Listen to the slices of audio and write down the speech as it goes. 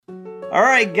All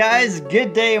right, guys,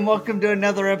 good day and welcome to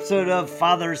another episode of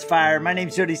Father's Fire. My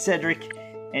name's Jody Cedric,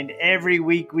 and every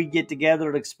week we get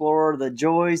together to explore the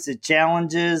joys, the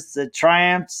challenges, the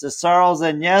triumphs, the sorrows,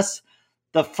 and yes,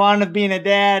 the fun of being a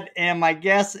dad. And my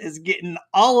guest is getting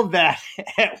all of that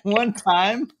at one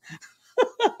time.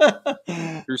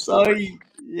 True so, story.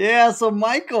 so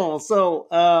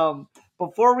Michael,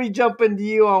 before we jump into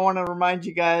you, I want to remind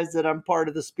you guys that I'm part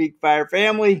of the Speak Fire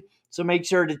family. So make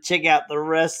sure to check out the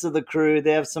rest of the crew.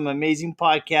 They have some amazing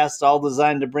podcasts all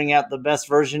designed to bring out the best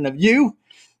version of you.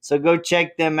 So go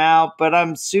check them out. But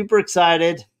I'm super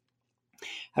excited.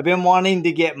 I've been wanting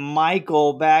to get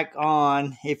Michael back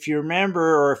on. If you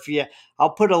remember,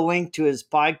 I'll put a link to his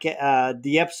podcast,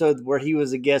 the episode where he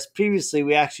was a guest previously.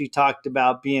 We actually talked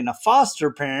about being a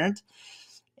foster parent.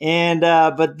 And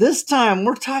but this time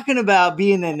we're talking about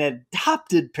being an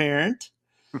adopted parent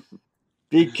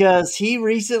because he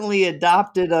recently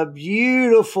adopted a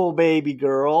beautiful baby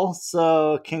girl.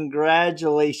 So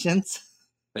congratulations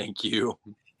Thank you.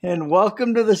 and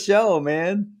welcome to the show,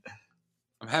 man.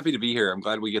 I'm happy to be here. I'm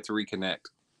glad we get to reconnect.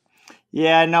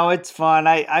 Yeah, no, it's fun.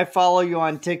 I follow you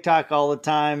on TikTok all the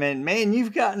time, and man,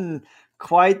 you've gotten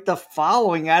quite the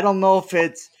following. I don't know if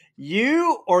it's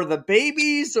you or the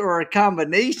babies or a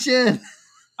combination.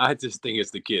 I just think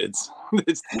it's the kids.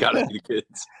 It's got to be the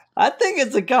kids. I think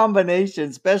it's a combination,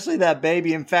 especially that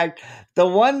baby. In fact, the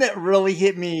one that really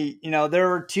hit me, there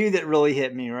were two that really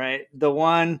hit me, right? The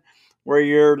one where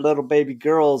your little baby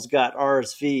girl's got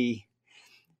RSV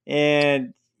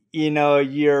and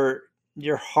your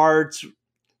heart's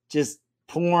just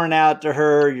pouring out to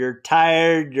her. You're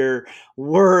tired, you're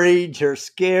worried, you're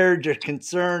scared, you're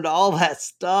concerned, all that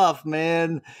stuff,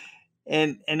 man.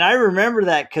 And I remember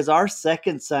that because our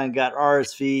second son got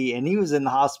RSV and he was in the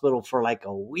hospital for like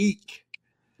a week.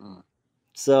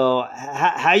 So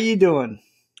how you doing?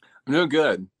 I'm doing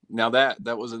good. Now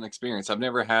that was an experience. I've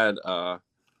never had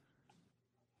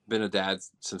been a dad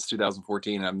since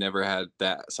 2014. I've never had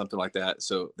something like that.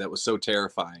 So that was so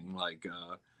terrifying. Like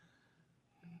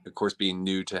of course, being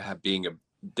new to being a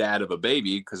dad of a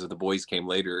baby because of the boys came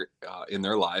later in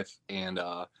their life, and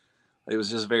it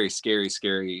was just a very scary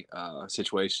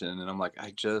situation. And I'm like, I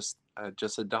just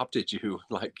adopted you.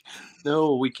 Like,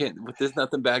 no, we can't. There's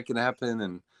nothing bad can happen.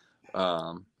 And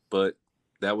but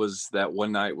that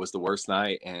one night was the worst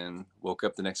night. And woke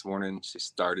up the next morning. She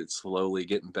started slowly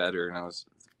getting better, and I was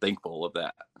thankful of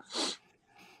that.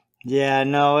 Yeah,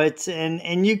 no, it's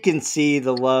and you can see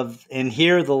the love and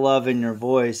hear the love in your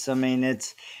voice. I mean,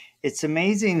 it's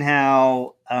amazing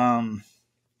how an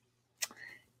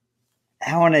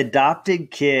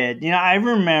adopted kid, I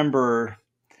remember,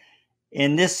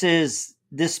 and this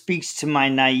speaks to my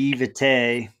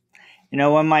naivete.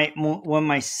 When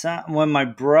my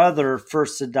brother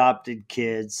first adopted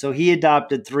kids, so he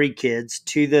adopted 3 kids,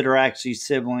 2 that are actually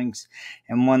siblings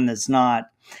and 1 that's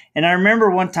not. And I remember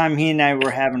one time he and I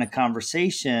were having a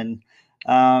conversation,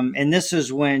 and this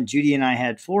was when Judy and I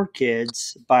had 4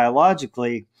 kids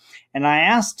biologically, and I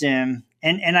asked him,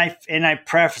 and I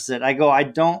preface it. I go, I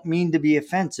don't mean to be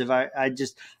offensive. I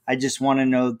just want to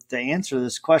know the answer to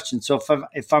this question. So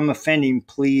if I'm offending,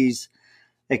 please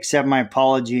accept my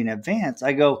apology in advance.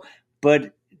 I go,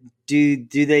 but do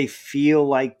they feel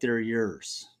like they're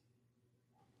yours?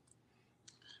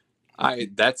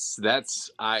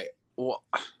 Well,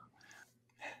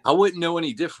 I wouldn't know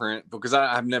any different because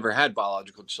I've never had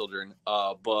biological children.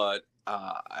 But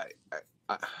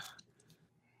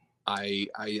I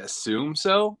assume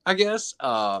so, I guess.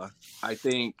 I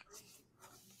think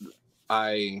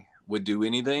I would do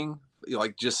anything.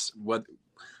 Like, just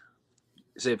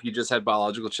say if you just had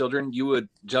biological children, you would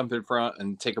jump in front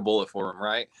and take a bullet for them,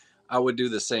 right? I would do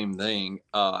the same thing.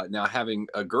 Now having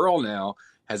a girl now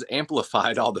has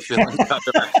amplified all the feelings I've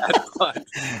ever had. But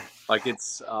like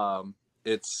it's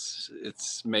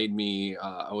made me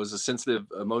I was a sensitive,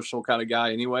 emotional kind of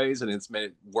guy anyways, and it's made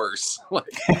it worse.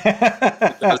 Like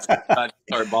I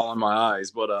start bawling my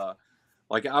eyes. But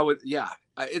like I would, yeah,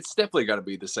 it's definitely got to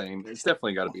be the same. It's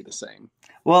definitely got to be the same.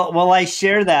 Well, I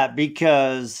share that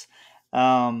because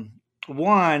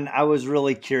one, I was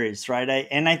really curious, right?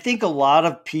 I think a lot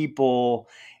of people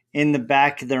in the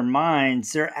back of their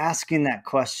minds, they're asking that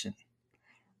question,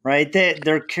 right?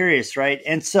 They're curious, right?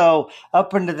 And so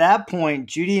up until that point,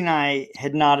 Judy and I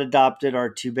had not adopted our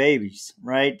 2 babies,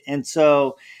 right? And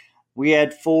so we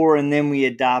had 4 and then we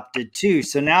adopted 2.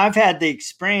 So now I've had the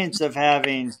experience of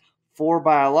having 4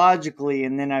 biologically,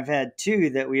 and then I've had 2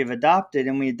 that we have adopted,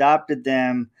 and we adopted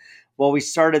them. Well, we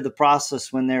started the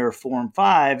process when they were 4 and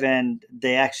 5, and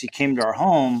they actually came to our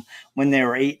home when they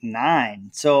were 8 and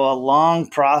 9. So a long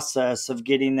process of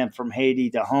getting them from Haiti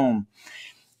to home.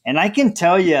 And I can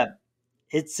tell you,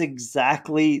 it's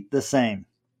exactly the same.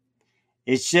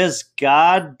 It's just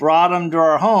God brought them to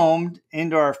our home,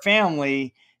 into our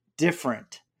family,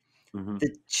 different. Mm-hmm.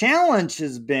 The challenge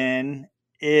has been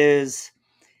is,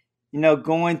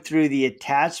 going through the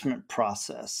attachment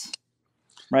process,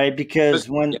 right? But Because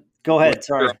yeah, go ahead,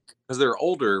 sorry. because they're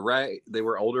older, right? They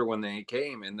were older when they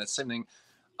came, and the same thing.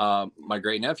 My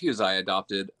great nephews I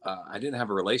adopted. I didn't have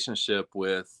a relationship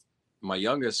with my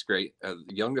youngest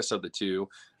of the two.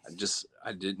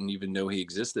 I didn't even know he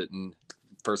existed. And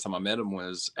first time I met him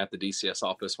was at the DCS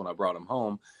office when I brought him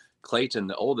home. Clayton,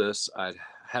 the oldest, I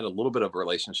had a little bit of a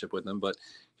relationship with him, but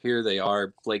here they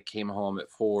are. Blake came home at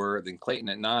 4, then Clayton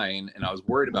at 9, and I was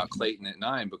worried about Clayton at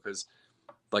 9 because,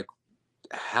 like,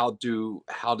 how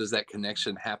does that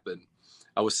connection happen?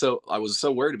 I was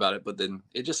so worried about it, but then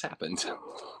it just happened.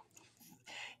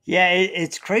 Yeah,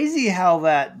 it's crazy how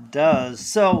that does.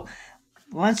 So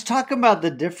let's talk about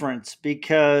the difference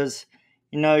because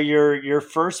your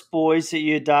first boys that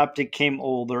you adopted came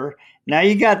older. Now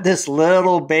you got this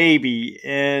little baby,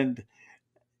 and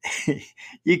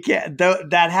you can't.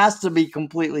 That has to be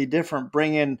completely different.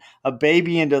 Bringing a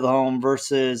baby into the home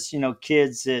versus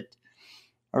kids that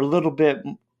are a little bit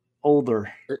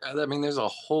older. I mean, there's a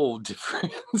whole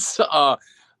difference.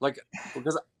 Like,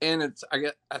 because and it's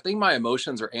I think my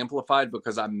emotions are amplified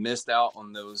because I missed out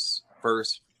on those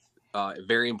first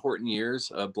very important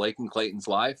years of Blake and Clayton's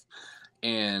life,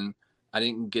 and I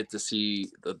didn't get to see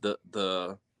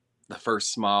the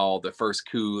first smile, the first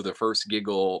coo, the first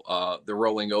giggle, the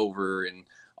rolling over and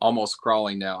almost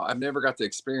crawling. Now I've never got to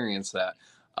experience that,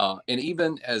 and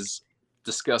even as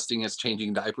disgusting as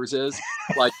changing diapers is,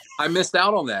 like, I missed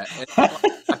out on that, and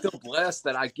I feel blessed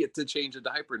that I get to change a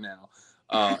diaper now.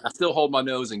 I still hold my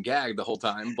nose and gag the whole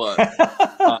time, but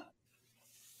uh,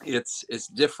 it's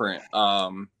different.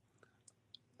 And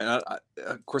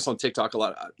of course, on TikTok, a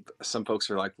lot, some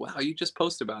folks are like, "Wow, you just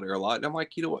post about her a lot." And I'm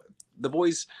like, you know what? The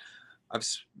boys, I've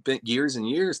spent years and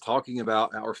years talking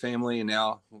about our family, and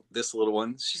now this little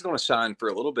one, she's going to shine for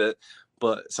a little bit.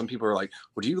 But some people are like,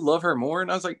 "Would you love her more?"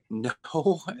 And I was like,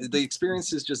 "No, the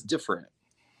experience is just different."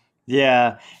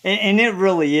 Yeah, and it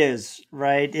really is,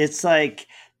 right? It's like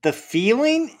the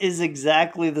feeling is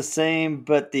exactly the same,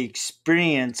 but the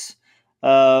experience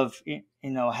of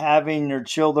having your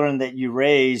children that you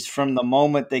raised from the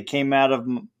moment they came out of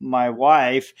my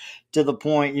wife to the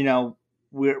point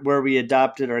where we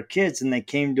adopted our kids and they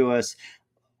came to us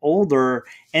older,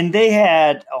 and they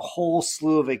had a whole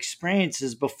slew of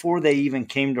experiences before they even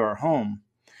came to our home,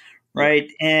 Yeah,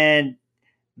 right? And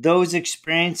those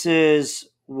experiences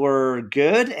were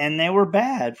good and they were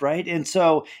bad, right? And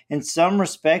so, in some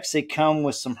respects, they come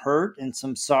with some hurt and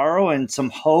some sorrow and some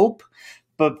hope,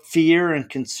 but fear and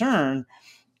concern.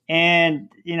 And,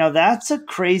 that's a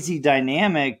crazy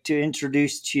dynamic to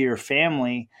introduce to your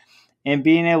family. And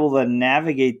being able to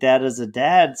navigate that as a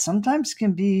dad sometimes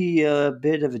can be a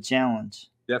bit of a challenge.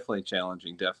 definitely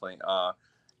challenging, definitely.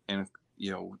 And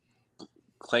you know,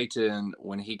 Clayton,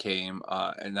 when he came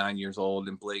at 9 years old,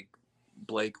 and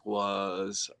Blake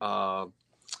was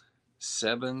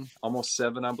 7, almost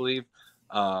 7, I believe.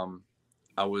 Um,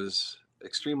 I was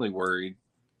extremely worried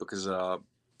because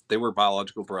they were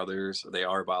biological brothers. They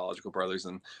are biological brothers,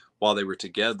 and while they were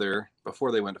together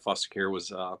before they went to foster care,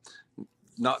 was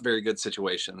not very good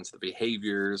situations. The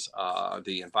behaviors,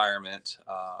 the environment,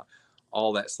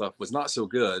 all that stuff was not so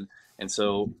good. And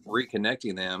so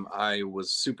reconnecting them, I was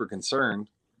super concerned,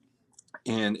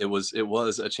 and it was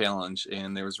a challenge,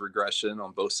 and there was regression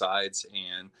on both sides,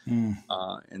 Mm.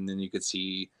 and then you could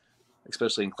see,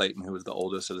 especially in Clayton, who was the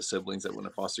oldest of the siblings that went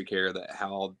to foster care, that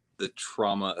how the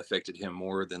trauma affected him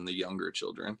more than the younger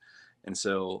children. And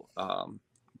so,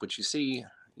 but you see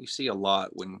a lot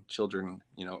when children,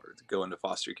 go into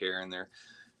foster care and they're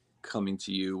coming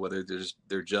to you, whether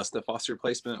they're just a foster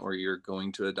placement or you're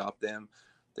going to adopt them.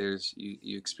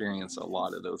 You experience a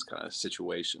lot of those kind of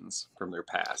situations from their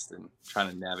past, and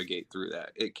trying to navigate through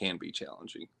that, it can be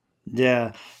challenging.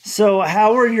 Yeah. So,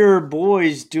 how are your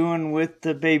boys doing with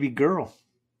the baby girl?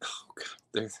 Oh, God,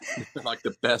 they're like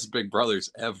the best big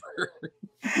brothers ever.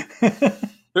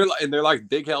 They're like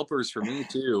big helpers for me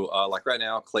too. Like right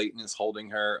now, Clayton is holding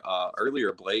her.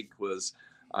 Earlier, Blake was.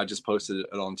 I just posted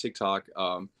it on TikTok.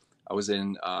 I was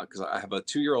in because I have a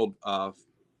 2-year-old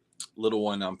little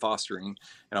one I'm fostering,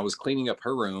 and I was cleaning up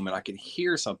her room, and I could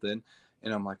hear something,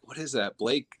 and I'm like, "What is that?"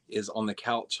 Blake is on the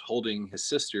couch holding his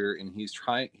sister, and he's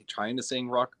trying to sing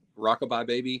 "Rockabye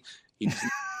Baby." He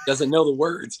doesn't know the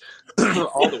words,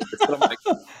 all the words. But I'm like,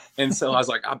 and so I was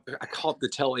like, I caught the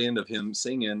tail end of him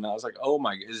singing. And I was like, oh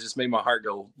it just made my heart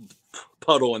go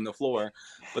puddle in the floor.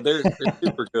 But they're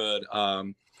super good.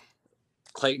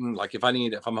 Clayton, like if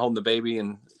I'm holding the baby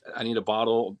and I need a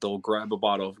bottle, they'll grab a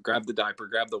bottle, grab the diaper,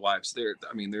 grab the wipes. They're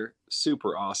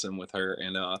super awesome with her.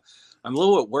 And I'm a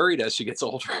little bit worried as she gets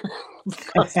older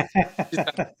because she's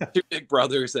got two big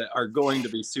brothers that are going to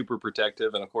be super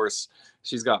protective. And of course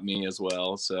she's got me as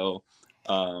well. So,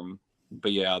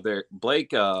 but yeah,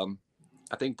 Blake, I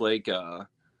think Blake, I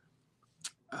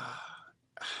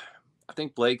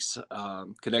think Blake's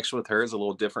connection with her is a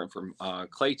little different from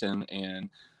Clayton, and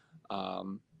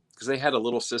because they had a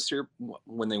little sister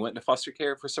when they went into foster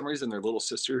care. For some reason, their little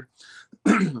sister,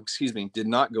 excuse me, did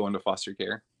not go into foster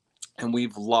care, and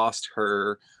we've lost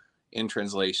her in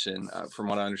translation. From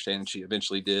what I understand, she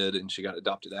eventually did, and she got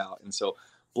adopted out. And so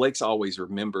Blake's always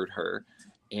remembered her,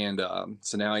 and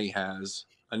so now he has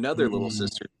another little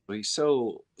sister. He's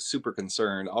so super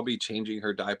concerned. I'll be changing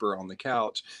her diaper on the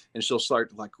couch, and she'll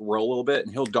start to like roll a little bit,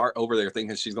 and he'll dart over there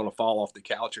thinking she's going to fall off the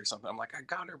couch or something. I'm like, I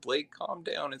got her, Blake. Calm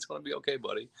down. It's going to be okay,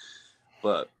 buddy.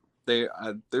 But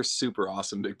they're super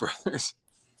awesome big brothers.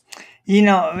 You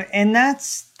know, and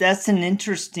that's an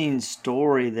interesting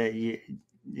story that you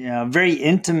know, very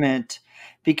intimate,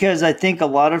 because I think a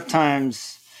lot of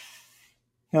times,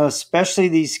 you know, especially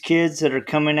these kids that are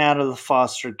coming out of the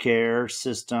foster care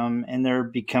system and they're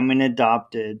becoming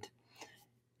adopted,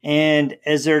 and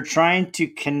as they're trying to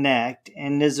connect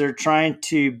and as they're trying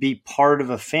to be part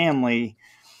of a family,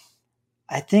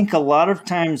 I think a lot of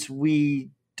times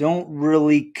we don't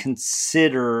really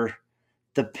consider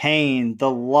the pain,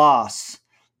 the loss,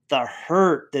 the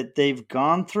hurt that they've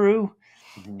gone through,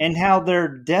 and how they're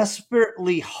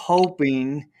desperately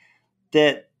hoping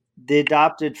that the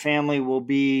adopted family will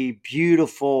be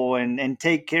beautiful and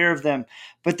take care of them.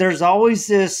 But there's always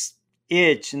this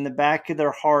itch in the back of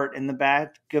their heart, in the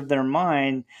back of their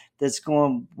mind, that's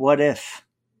going, what if?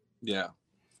 Yeah.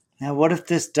 Now, what if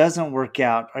this doesn't work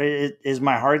out? Is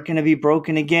my heart going to be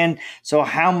broken again? So,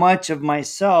 how much of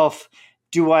myself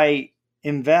do I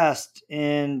invest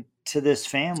into this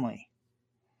family?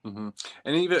 Mm-hmm.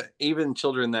 And even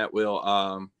children that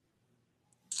will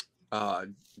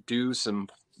do some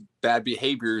bad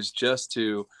behaviors just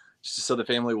so the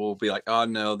family will be like, oh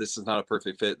no, this is not a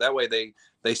perfect fit. That way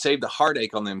they save the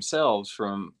heartache on themselves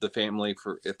from the family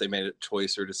for if they made a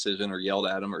choice or decision or yelled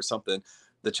at them or something.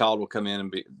 The child will come in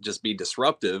and be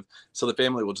disruptive. So the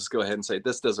family will just go ahead and say,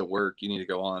 this doesn't work. You need to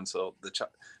go on. So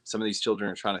some of these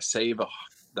children are trying to save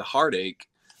the heartache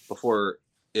before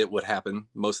it would happen.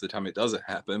 Most of the time it doesn't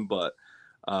happen, but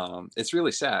it's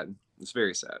really sad. It's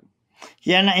very sad.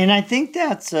 Yeah, and I think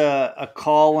that's a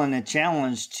call and a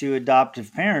challenge to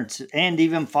adoptive parents and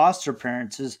even foster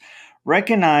parents, is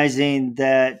recognizing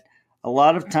that a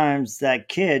lot of times that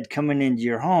kid coming into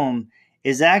your home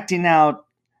is acting out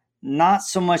not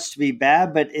so much to be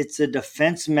bad, but it's a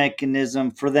defense mechanism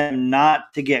for them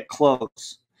not to get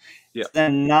close, Yeah, for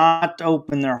them not to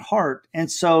open their heart.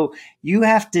 And so you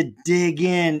have to dig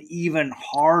in even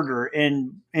harder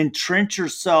and entrench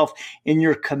yourself in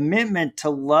your commitment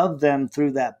to love them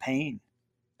through that pain.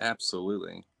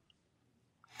 absolutely.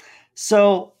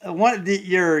 So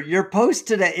your post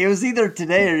today, it was either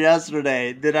today or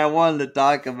yesterday that I wanted to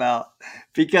talk about,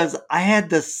 because I had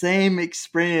the same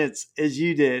experience as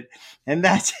you did. And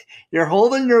that's, you're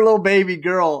holding your little baby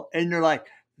girl and you're like,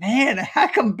 man, how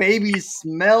come babies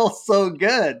smell so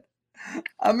good?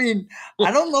 I mean, I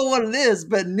don't know what it is,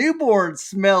 but newborns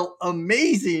smell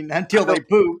amazing I until don't. they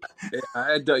poop.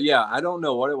 Yeah, I don't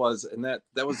know what it was, and that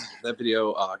was that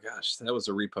video. Oh gosh, that was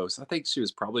a repost. I think she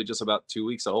was probably just about 2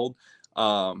 weeks old,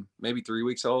 maybe 3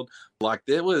 weeks old. Like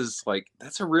it was like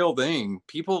that's a real thing.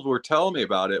 People were telling me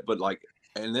about it, but like,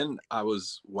 and then I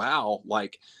was wow,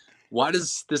 like, why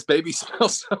does this baby smell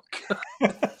so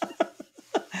good?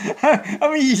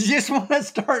 I mean, you just want to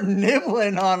start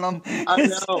nibbling on them. I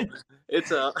know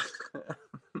it's a.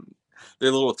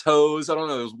 Their little toes. I don't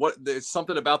know. There's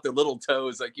something about their little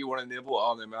toes like you want to nibble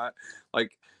on them.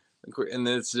 Like, and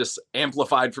it's just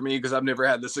amplified for me because I've never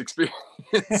had this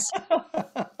experience.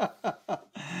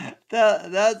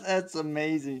 That's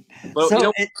amazing. But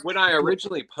So when I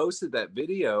originally posted that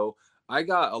video, I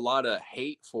got a lot of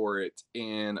hate for it,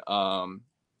 and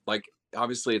like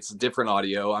obviously it's different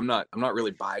audio. I'm not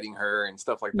really biting her and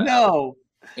stuff like that. no,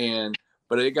 And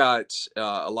but it got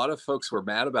a lot of folks were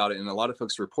mad about it, and a lot of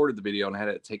folks reported the video and had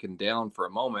it taken down for a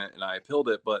moment, and I appealed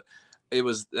it. But it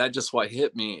was that just what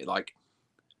hit me, like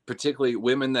particularly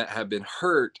women that have been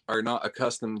hurt are not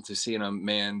accustomed to seeing a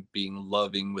man being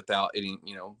loving without any,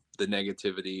 the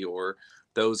negativity or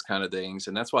those kind of things.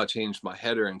 And that's why I changed my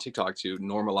header in TikTok to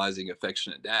normalizing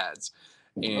affectionate dads.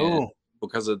 And oh,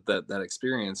 because of that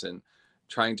experience and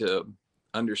trying to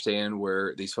understand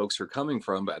where these folks are coming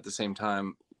from, but at the same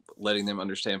time, letting them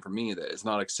understand for me that it's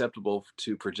not acceptable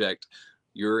to project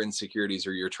your insecurities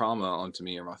or your trauma onto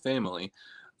me or my family.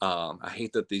 I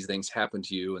hate that these things happen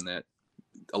to you and that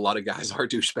a lot of guys are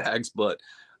douchebags, but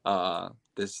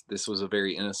this was a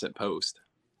very innocent post.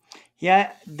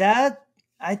 Yeah, that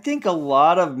I think a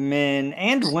lot of men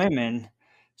and women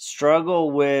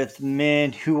struggle with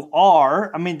men who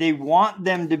are, I mean, they want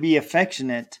them to be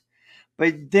affectionate,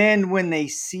 but then when they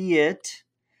see it,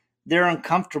 they're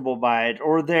uncomfortable by it,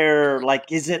 or they're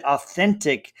like, is it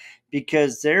authentic?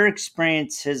 Because their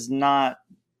experience has not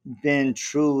been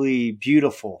truly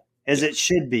beautiful as Yeah. it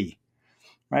should be.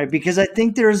 Right, because I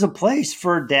think there's a place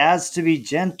for dads to be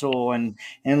gentle and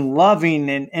loving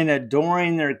and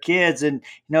adoring their kids, and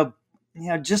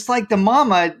just like the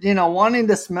mama, wanting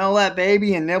to smell that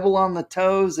baby and nibble on the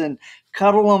toes and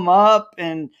cuddle them up,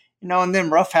 and and then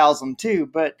roughhouse them too.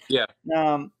 But Yeah.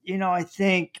 I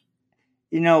think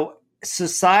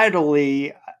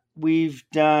societally we've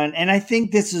done, and I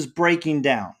think this is breaking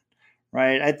down.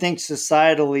 Right. I think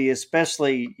societally,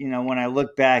 especially, when I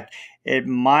look back at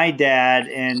my dad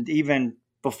and even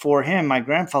before him, my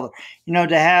grandfather,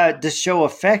 to show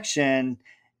affection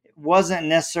wasn't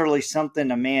necessarily something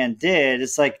a man did.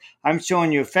 It's like, I'm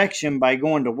showing you affection by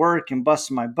going to work and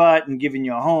busting my butt and giving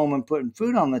you a home and putting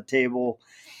food on the table.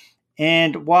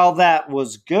 And while that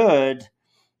was good,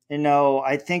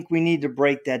 I think we need to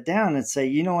break that down and say,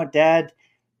 you know what, Dad,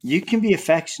 you can be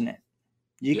affectionate.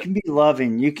 You Yep. can be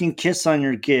loving. You can kiss on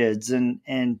your kids and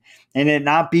it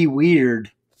not be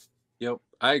weird. Yep.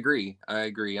 I agree. I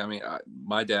mean,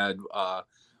 my dad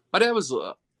was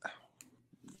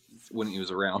when he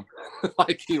was around,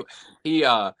 like he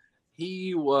uh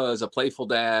he was a playful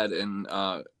dad and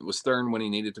was stern when he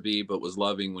needed to be, but was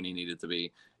loving when he needed to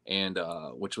be, and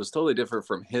which was totally different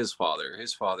from his father.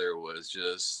 His father was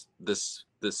just this.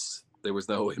 There was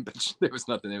no there was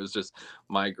nothing. It was just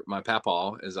my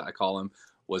papa, as I call him,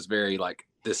 was very like,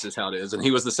 this is how it is, and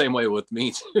he was the same way with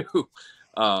me too.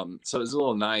 So it was a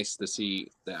little nice to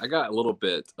see that I got a little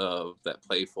bit of that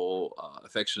playful,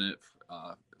 affectionate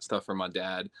stuff from my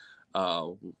dad uh,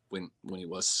 when he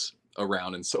was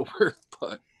around and sober.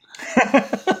 But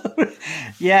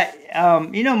Yeah,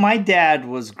 my dad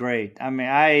was great. I mean,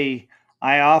 I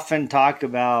often talk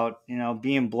about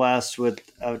being blessed with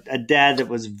a dad that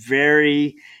was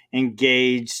very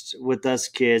engaged with us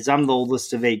kids. I'm the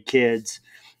oldest of 8 kids,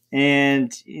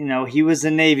 and he was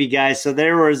a Navy guy, so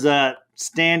there was a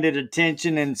stand at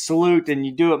attention and salute, and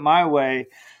you do it my way.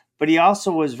 But he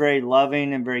also was very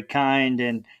loving and very kind,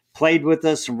 and played with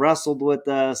us and wrestled with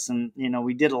us, and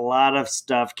we did a lot of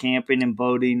stuff, camping and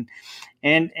boating,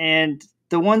 and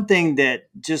the one thing that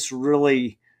just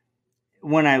really,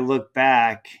 when I look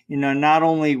back, not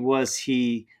only was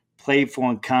he playful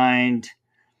and kind,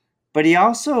 but he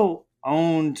also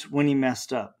owned when he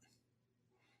messed up.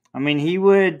 I mean, he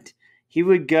would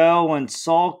go and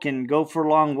sulk and go for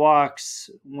long walks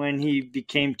when he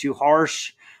became too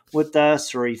harsh with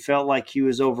us, or he felt like he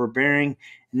was overbearing,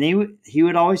 and he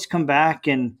would always come back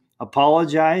and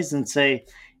apologize and say,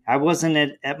 "I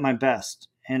wasn't at my best,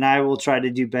 and I will try to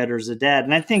do better as a dad."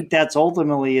 And I think that's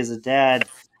ultimately, as a dad,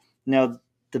 you know,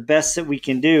 the best that we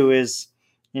can do is,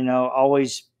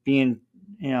 always being,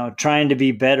 trying to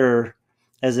be better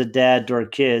as a dad to our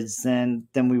kids than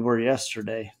we were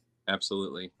yesterday.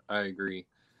 absolutely, I agree.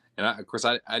 And of course,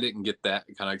 I didn't get that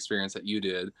kind of experience that you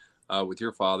did with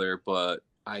your father, but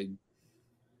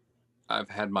I've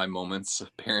had my moments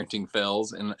of parenting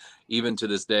fails, and even to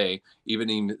this day,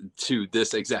 even to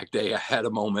this exact day, I had a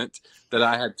moment that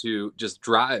I had to just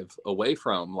drive away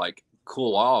from, like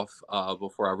cool off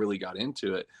before I really got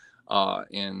into it.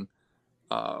 And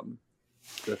um,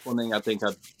 that's one thing I think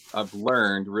I've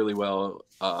learned really well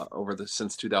over the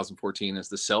since 2014 is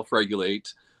to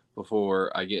self-regulate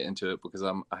before I get into it, because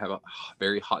I have a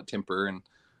very hot temper, and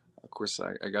of course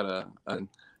I got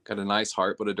a nice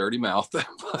heart but a dirty mouth.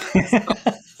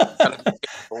 Gotta be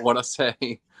careful what I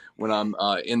say when I'm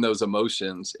in those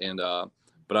emotions. And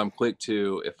but I'm quick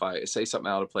to, if I say something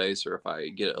out of place or if I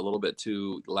get a little bit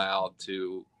too loud,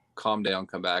 to calm down,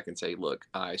 come back and say, look,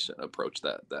 I shouldn't approach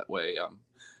that way,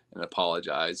 and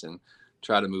apologize and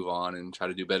try to move on and try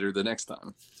to do better the next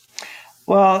time.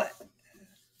 Well,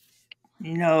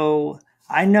 you know,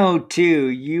 I know too,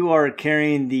 you are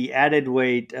carrying the added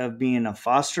weight of being a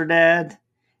foster dad,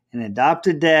 an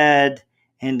adopted dad,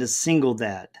 and a single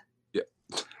dad, Yeah.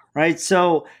 right?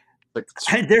 So Like,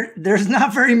 there's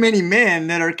not very many men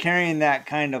that are carrying that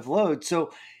kind of load.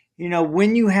 So,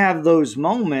 when you have those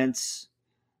moments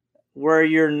where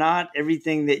you're not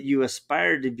everything that you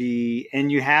aspire to be, and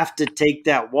you have to take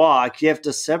that walk, you have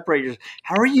to separate yourself.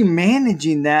 How are you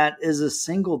managing that as a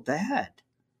single dad?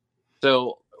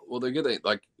 So, well, they're good.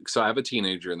 Like, so I have a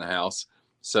teenager in the house.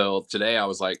 So today I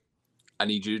was like, I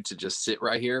need you to just sit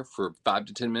right here for 5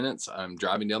 to 10 minutes. I'm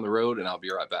driving down the road and I'll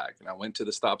be right back. And I went to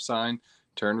the stop sign,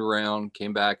 turned around,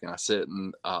 came back, and I sit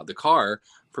in the car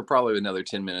for probably another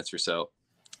 10 minutes or so.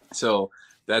 So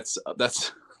that's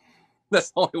that's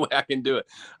the only way I can do it.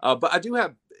 But I do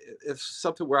have, if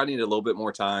something where I need a little bit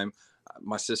more time.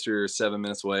 My sister is 7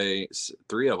 minutes away.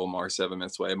 Three of them are 7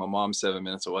 minutes away. My mom's 7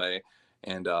 minutes away,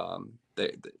 and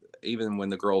they even when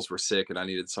the girls were sick and I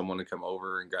needed someone to come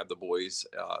over and grab the boys,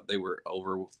 they were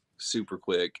over super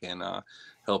quick and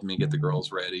helped me get the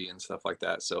girls ready and stuff like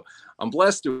that. So I'm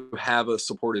blessed to have a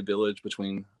supportive village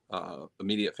between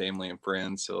immediate family and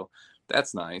friends. So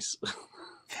that's nice.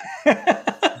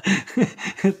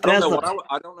 I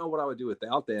don't know what I would do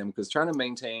without them, because trying to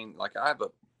maintain, like, I have a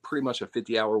pretty much a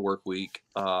 50-hour work week,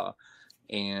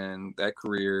 and that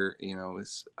career,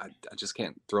 is I just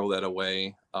can't throw that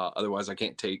away. Otherwise, I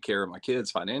can't take care of my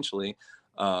kids financially.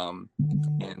 And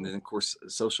then, of course,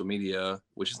 social media,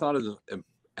 which is not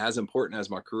as important as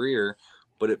my career,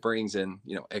 but it brings in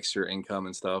extra income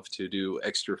and stuff to do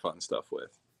extra fun stuff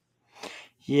with.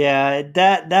 Yeah,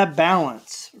 that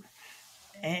balance.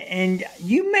 And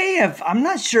you may have, I'm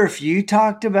not sure if you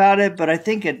talked about it, but I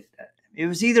think it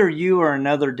was either you or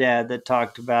another dad that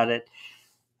talked about it,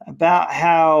 about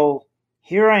how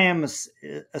here I am,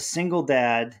 a single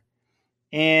dad,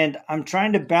 and I'm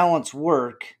trying to balance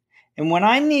work. And when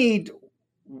I need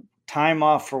time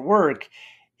off for work,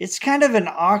 it's kind of an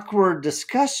awkward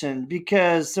discussion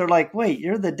because they're like, wait,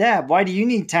 you're the dad. Why do you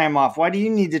need time off? Why do you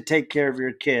need to take care of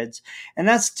your kids? And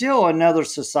that's still another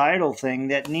societal thing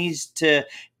that needs to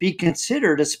be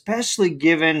considered, especially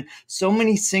given so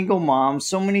many single moms,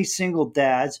 so many single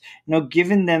dads,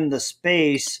 giving them the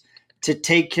space to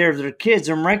take care of their kids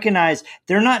and recognize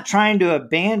they're not trying to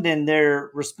abandon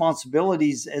their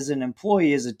responsibilities as an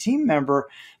employee, as a team member,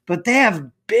 but they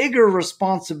have bigger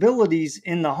responsibilities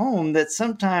in the home that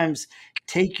sometimes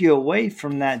take you away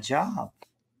from that job.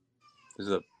 There's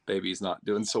a baby's not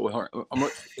doing so well.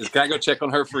 Can I go check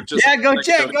on her for just? Yeah, go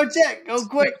check. Go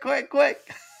quick.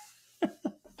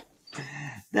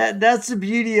 That's the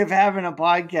beauty of having a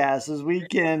podcast, is we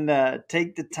can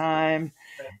take the time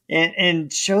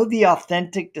and show the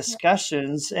authentic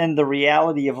discussions and the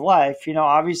reality of life.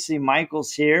 Obviously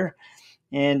Michael's here,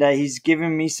 and he's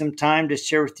given me some time to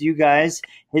share with you guys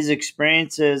his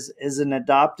experiences as an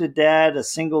adopted dad, a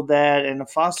single dad, and a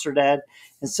foster dad.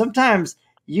 And sometimes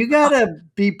you got to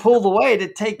be pulled away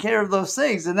to take care of those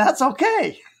things, and that's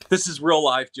okay. This is real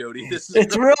life, Jody.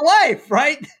 It's real life,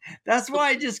 right? That's why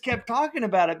I just kept talking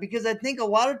about it, because I think a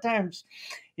lot of times,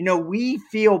 we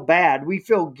feel bad, we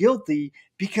feel guilty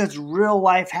because real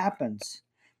life happens.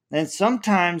 And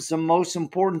sometimes the most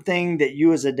important thing that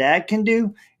you as a dad can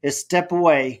do is step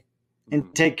away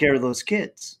and take care of those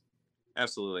kids.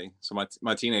 Absolutely. So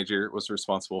my teenager was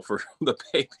responsible for the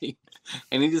baby,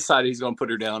 and he decided he's going to put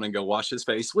her down and go wash his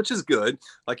face, which is good.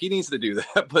 Like, he needs to do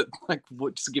that, but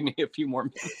just give me a few more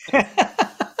minutes.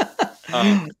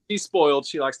 She's spoiled.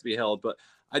 She likes to be held, but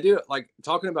I do like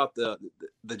talking about the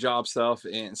job stuff.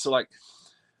 And so, like,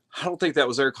 I don't think that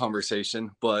was their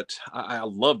conversation, but I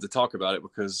love to talk about it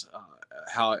because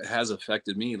how it has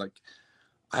affected me. Like,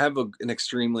 I have an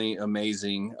extremely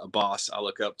amazing boss I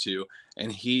look up to, and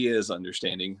he is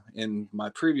understanding. In my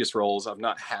previous roles, I've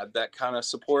not had that kind of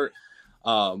support.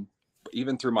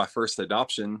 Even through my first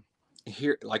adoption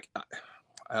here, like,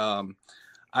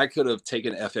 I could have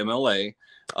taken FMLA,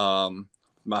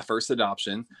 my first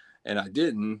adoption, and I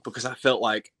didn't because I felt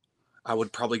like I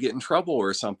would probably get in trouble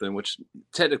or something, which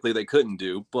technically they couldn't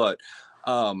do. But,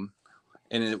 and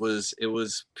it was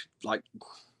like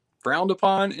frowned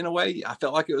upon in a way. I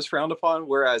felt like it was frowned upon.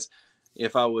 Whereas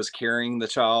if I was carrying the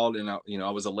child and I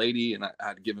was a lady and I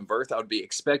had given birth, I would be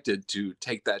expected to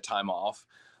take that time off,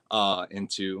 and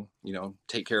to,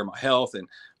 take care of my health and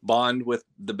bond with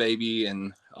the baby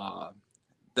and,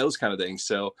 those kind of things.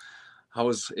 So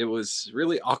it was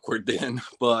really awkward then,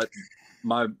 but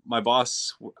my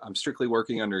boss, I'm strictly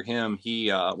working under him.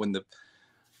 He, when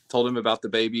told him about the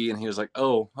baby, and he was like,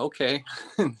 "Oh, okay."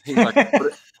 He's like,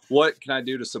 what can I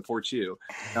do to support you?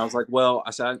 And I was like, well,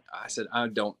 I said,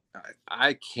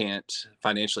 I can't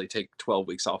financially take 12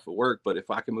 weeks off of work, but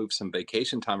if I can move some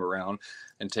vacation time around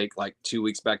and take like 2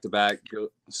 weeks back to back,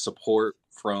 support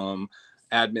from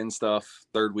admin stuff,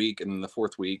 third week, and then the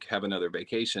fourth week have another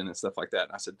vacation and stuff like that.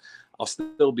 And I said, I'll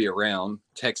still be around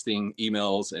texting,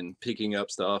 emails, and picking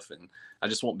up stuff, and I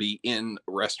just won't be in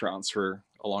restaurants for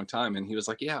a long time. And he was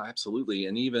like, yeah, absolutely.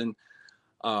 And even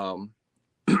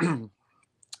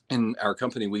in our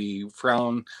company, we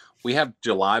have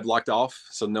July blocked off,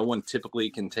 so no one typically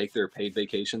can take their paid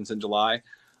vacations in July.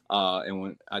 And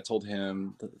when I told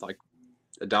him like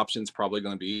adoption's probably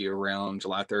going to be around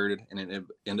July 3rd, and it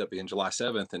ended up being July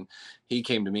 7th, and he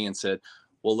came to me and said,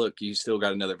 well, look, you still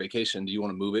got another vacation. Do you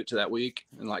want to move it to that week?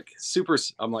 And like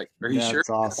I'm like, are you sure? That's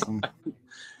awesome.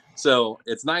 So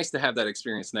it's nice to have that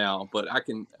experience now, but I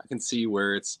can see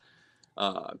where it's,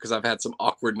 because I've had some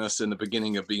awkwardness in the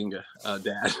beginning of being a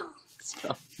dad.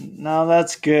 So. No,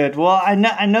 that's good. Well,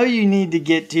 I know you need to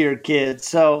get to your kids.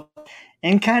 So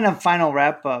in kind of final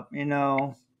wrap up, being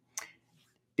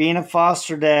a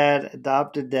foster dad,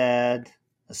 adopted dad,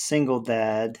 a single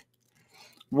dad,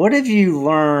 what have you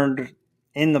learned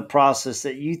in the process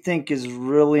that you think is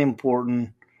really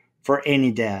important for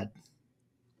any dad?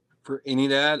 For any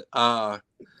dad?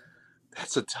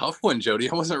 That's a tough one, Jody.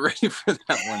 I wasn't ready for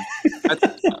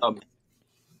that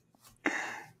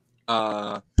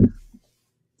one.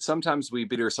 Sometimes we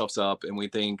beat ourselves up and we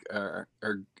think the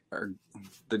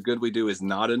good we do is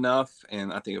not enough.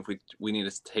 And I think if we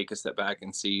need to take a step back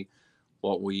and see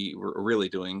what we were really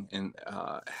doing and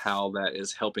how that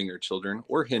is helping our children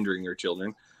or hindering our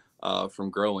children from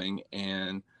growing.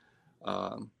 And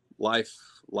life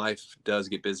does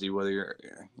get busy, whether you're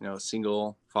a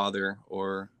single father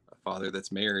or a father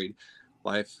that's married.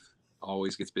 Life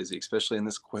always gets busy, especially in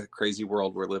this crazy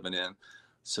world we're living in.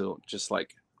 So just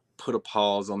like put a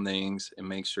pause on things and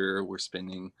make sure we're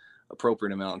spending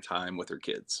appropriate amount of time with our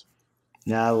kids.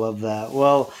 Yeah, I love that.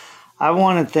 Well, I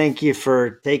want to thank you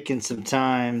for taking some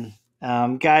time.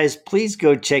 Guys, please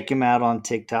go check him out on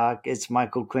TikTok. It's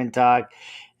Michael Quintock.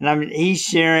 And he's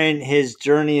sharing his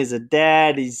journey as a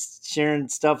dad. He's sharing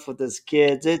stuff with his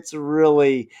kids. It's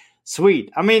really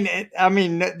sweet. I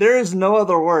mean, there is no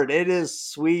other word. It is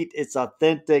sweet. It's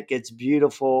authentic. It's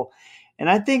beautiful. And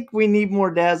I think we need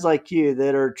more dads like you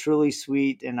that are truly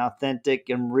sweet and authentic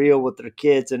and real with their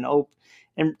kids and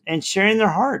sharing their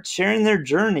hearts, sharing their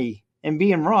journey and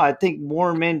being raw. I think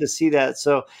more men to see that.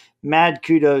 So mad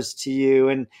kudos to you.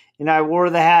 And I wore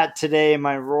the hat today,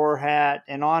 my Roar hat,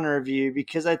 in honor of you,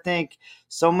 because I think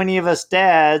so many of us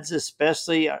dads,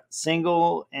 especially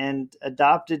single and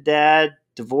adopted dad,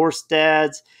 divorced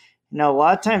dads, a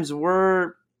lot of times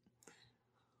we're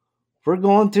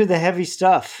going through the heavy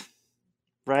stuff.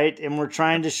 Right. And we're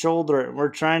trying to shoulder it. We're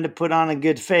trying to put on a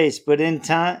good face, but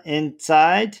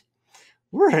inside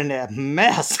we're in a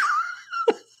mess.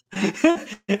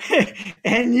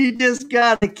 And you just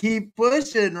got to keep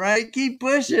pushing, right? Keep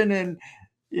pushing. And,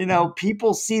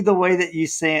 people see the way that you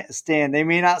stand. They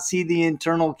may not see the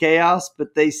internal chaos,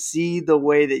 but they see the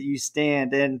way that you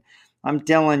stand. And I'm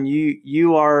telling you,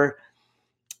 you are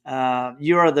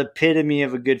the epitome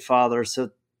of a good father. So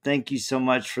thank you so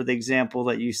much for the example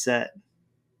that you set.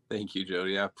 Thank you,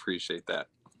 Jody. I appreciate that.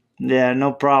 Yeah,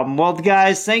 no problem. Well,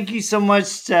 guys, thank you so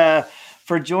much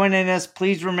for joining us.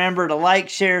 Please remember to like,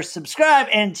 share, subscribe,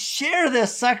 and share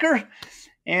this sucker.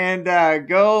 And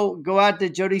go out to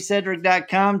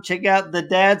jodycedric.com. Check out the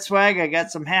dad swag. I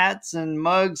got some hats and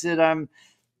mugs that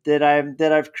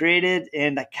I've created,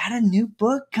 and I got a new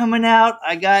book coming out.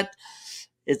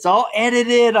 It's all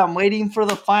edited. I'm waiting for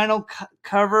the final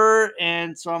cover,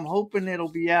 and so I'm hoping it'll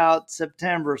be out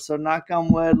September. So knock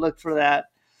on wood, look for that.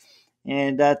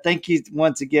 And thank you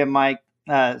once again,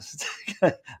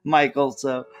 Michael.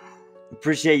 So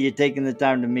appreciate you taking the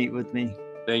time to meet with me.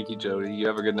 Thank you, Jody. You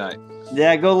have a good night.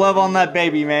 Yeah, go love on that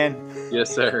baby, man.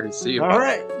 Yes, sir. See you. All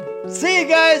right. See you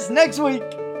guys next week.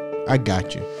 I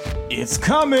got you. It's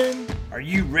coming. Are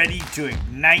you ready to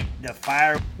ignite the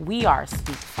fire? We are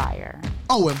Speak Fire.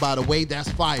 Oh, and by the way, that's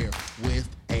fire with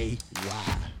a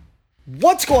Y.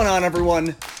 What's going on,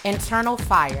 everyone? Internal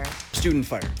fire. Student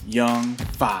fire. Young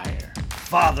fire.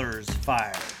 Father's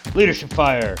fire. Leadership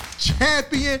fire.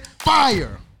 Champion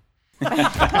fire.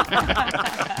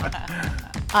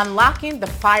 Unlocking the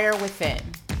fire within.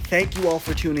 Thank you all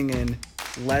for tuning in.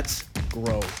 Let's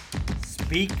grow.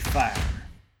 Speak Fire.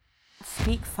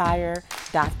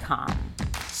 Speakfire.com.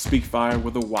 Speak Fire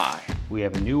with a Y. We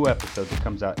have a new episode that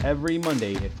comes out every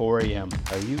Monday at 4 a.m.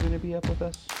 Are you going to be up with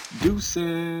us?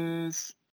 Deuces.